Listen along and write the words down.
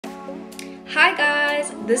Hi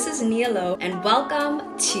guys, this is Nia Louw and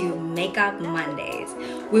welcome to Make-up Mondays,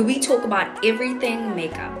 where we talk about everything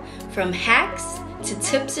makeup, from hacks to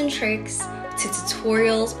tips and tricks to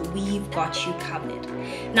tutorials. We've got you covered.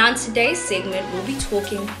 Now in today's segment, we'll be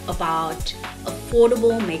talking about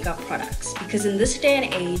affordable makeup products, because in this day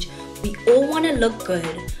and age, we all want to look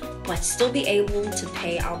good but still be able to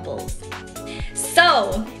pay our bills.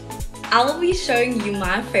 So I will be showing you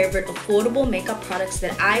my favorite affordable makeup products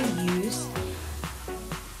that I use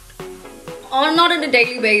not on a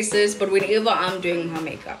daily basis, but whenever I'm doing my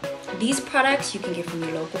makeup. These products you can get from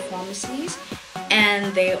your local pharmacies,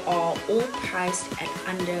 and they are all priced at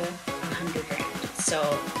under 100 rand. So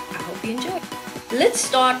I hope you enjoy. Let's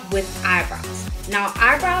start with eyebrows. Now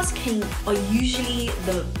eyebrows are usually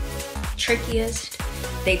the trickiest.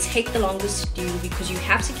 They take the longest to do because you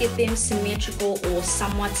have to get them symmetrical or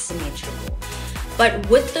somewhat symmetrical. But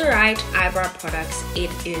with the right eyebrow products,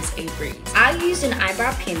 it is a breeze. I use an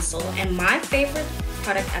eyebrow pencil, and my favorite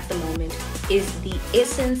product at the moment is the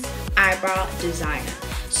Essence Eyebrow Designer.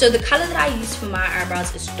 So the color that I use for my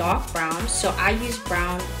eyebrows is dark brown, so I use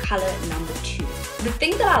brown color number 2. The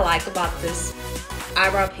thing that I like about this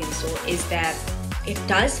eyebrow pencil is that it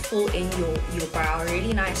does fill in your brow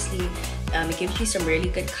really nicely. It gives you some really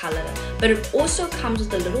good color, but it also comes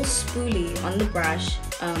with a little spoolie on the brush.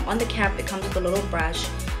 On the cap, it comes with a little brush,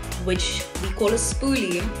 which we call a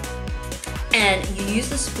spoolie, and you use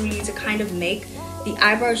the spoolie to kind of make the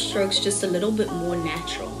eyebrow strokes just a little bit more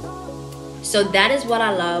natural. So that is what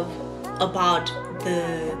I love about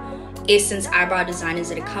the Essence Eyebrow Design, is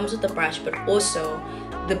that it comes with the brush, but also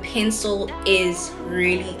the pencil is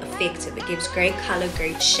really effective. It gives great color,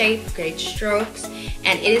 great shape, great strokes,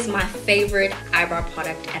 and it is my favorite eyebrow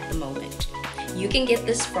product at the moment. You can get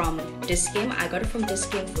this from Dis-Chem. I got it from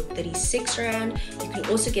Dis-Chem for 36 rand. You can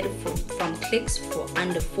also get it from Clicks for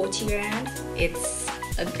under 40 rand. It's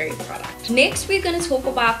a great product. Next, we're going to talk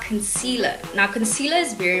about concealer. Now concealer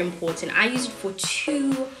is very important. I use it for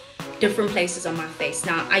 2 different places on my face.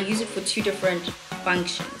 Now I use it for 2 different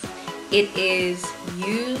functions. It is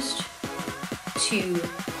used to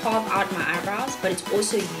carve out my eyebrows, but it's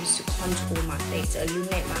also used to contour my face, to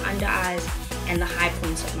illuminate my under eyes and the high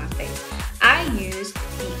points of my face. I use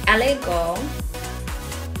the LA Girl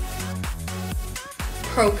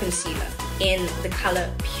Pro Concealer in the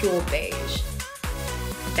color Pure Beige.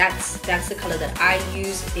 That's the color that I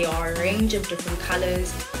use. There are a range of different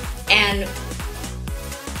colors, and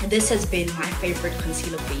this has been my favorite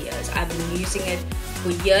concealer for years. I've been using it for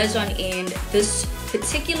years on end. This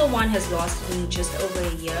particular one has lasted me just over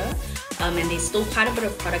a year, and there's still quite a bit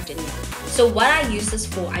of product in here. So what I use this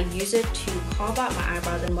for, I use it to carve out my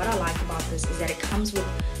eyebrows, and what I like about this is that it comes with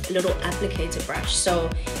a little applicator brush. So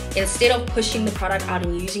instead of pushing the product out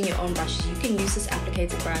and using your own brushes, you can use this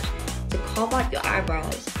applicator brush to carve out your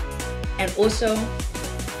eyebrows and also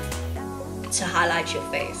to highlight your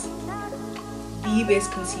face. The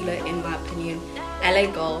best concealer in my opinion, LA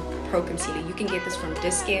Girl Pro Concealer. You can get this from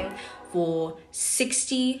Dis-Chem for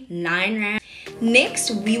 69 rand.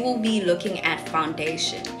 Next, we will be looking at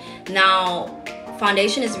foundation. Now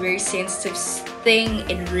foundation is a very sensitive thing.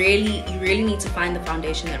 You really need to find the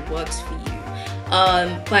foundation that works for you.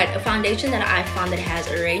 But a foundation that I found that has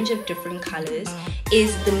a range of different colors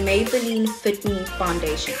is the Maybelline Fit Me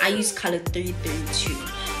foundation. I use color 332.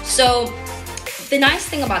 So the nice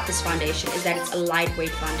thing about this foundation is that it's a lightweight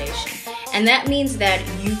foundation, and that means that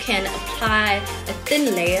you can apply a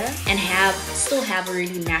thin layer and still have a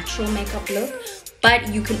really natural makeup look, but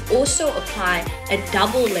you can also apply a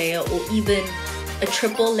double layer or even a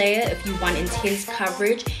triple layer if you want intense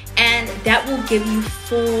coverage, and that will give you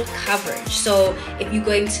full coverage. So if you're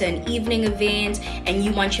going to an evening event and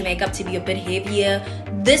you want your makeup to be a bit heavier,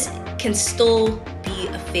 this can still be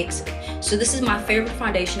effective. So this is my favorite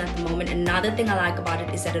foundation at the moment. Another thing I like about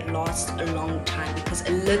it is that it lasts a long time, because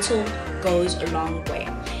a little goes a long way.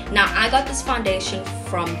 Now I got this foundation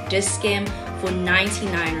from Dis-Chem for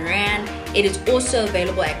 99 rand. It is also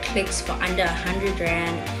available at Clicks for under 100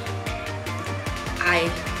 rand. I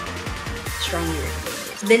strongly recommend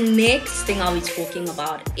it. The next thing I'll be talking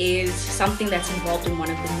about is something that's involved in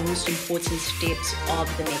one of the most important steps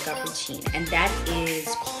of the makeup routine, and that is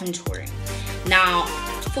contouring. Now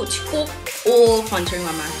for all contouring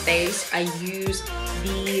on my face, I use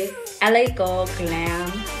the LA Girl Glam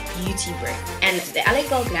Beauty Brick, and the LA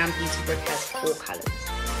Girl Glam Beauty Brick has 4 colors.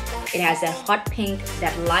 It has that hot pink,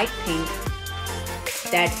 that light pink,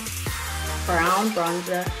 that brown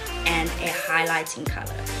bronzer, and a highlighting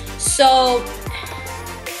color. So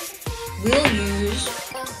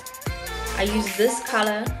I use this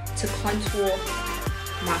color to contour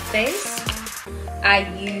my face. I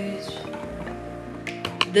use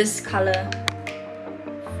this color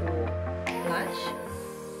for blush.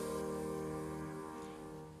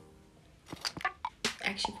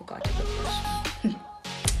 Actually forgot to put blush.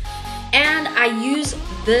 And I use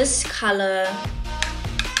this color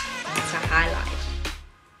to highlight.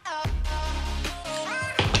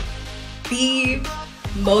 The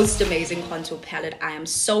most amazing contour palette. I am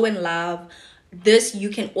so in love. This you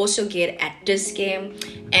can also get at Dis-Chem,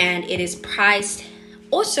 and it is priced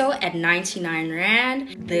also at 99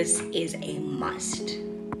 Rand. This is a must.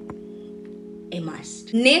 A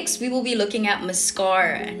must. Next, we will be looking at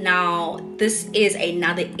mascara. Now, this is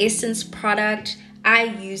another Essence product. I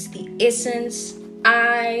use the Essence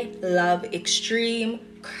I Love Extreme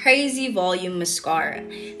Crazy Volume Mascara.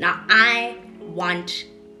 Now, I want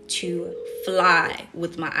to fly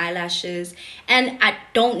with my eyelashes, and I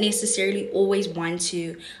don't necessarily always want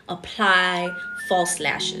to apply false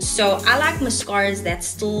lashes. So I like mascaras that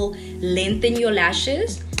still lengthen your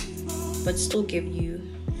lashes but still give you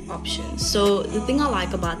options. So the thing I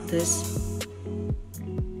like about this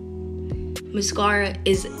mascara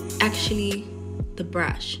is actually the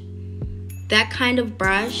brush. That kind of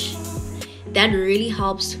brush that really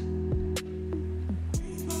helps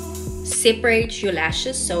separate your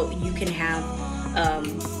lashes so you can have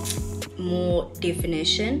more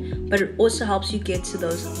definition, but it also helps you get to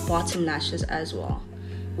those bottom lashes as well,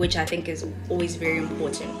 which I think is always very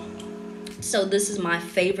important. So this is my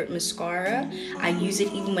favorite mascara. I use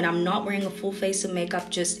it even when I'm not wearing a full face of makeup,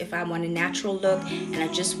 just if I want a natural look and I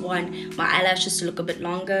just want my eyelashes to look a bit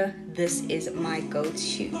longer. This is my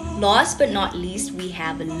go-to. Last but not least, we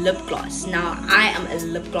have a lip gloss. Now, I am a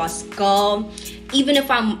lip gloss girl. Even if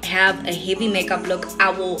I have a heavy makeup look, I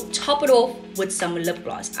will top it off with some lip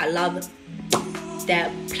gloss. I love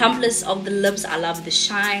the plumpness of the lips. I love the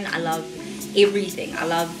shine. I love everything. I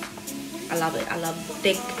love it. I love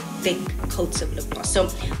thick coats of lip gloss. So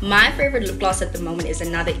my favorite lip gloss at the moment is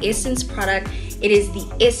another Essence product. It is the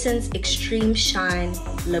Essence Extreme Shine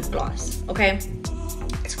Lip Gloss. Okay,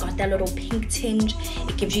 it's got that little pink tinge.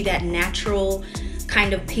 It gives you that natural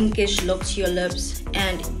kind of pinkish look to your lips,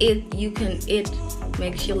 and it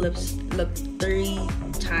makes your lips look 3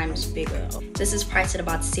 times bigger. This is priced at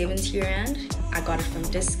about 70 Rand. I got it from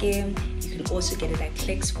Dis-Chem. You can also get it at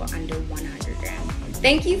Clicks for under 100 Rand.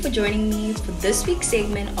 Thank you for joining me for this week's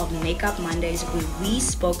segment of Make-up Mondays, where we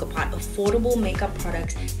spoke about affordable makeup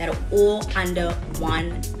products that are all under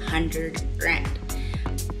 100 Rand.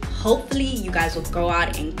 Hopefully you guys will go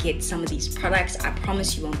out and get some of these products. I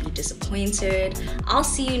promise you won't be disappointed. I'll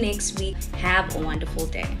see you next week. Have a wonderful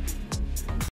day.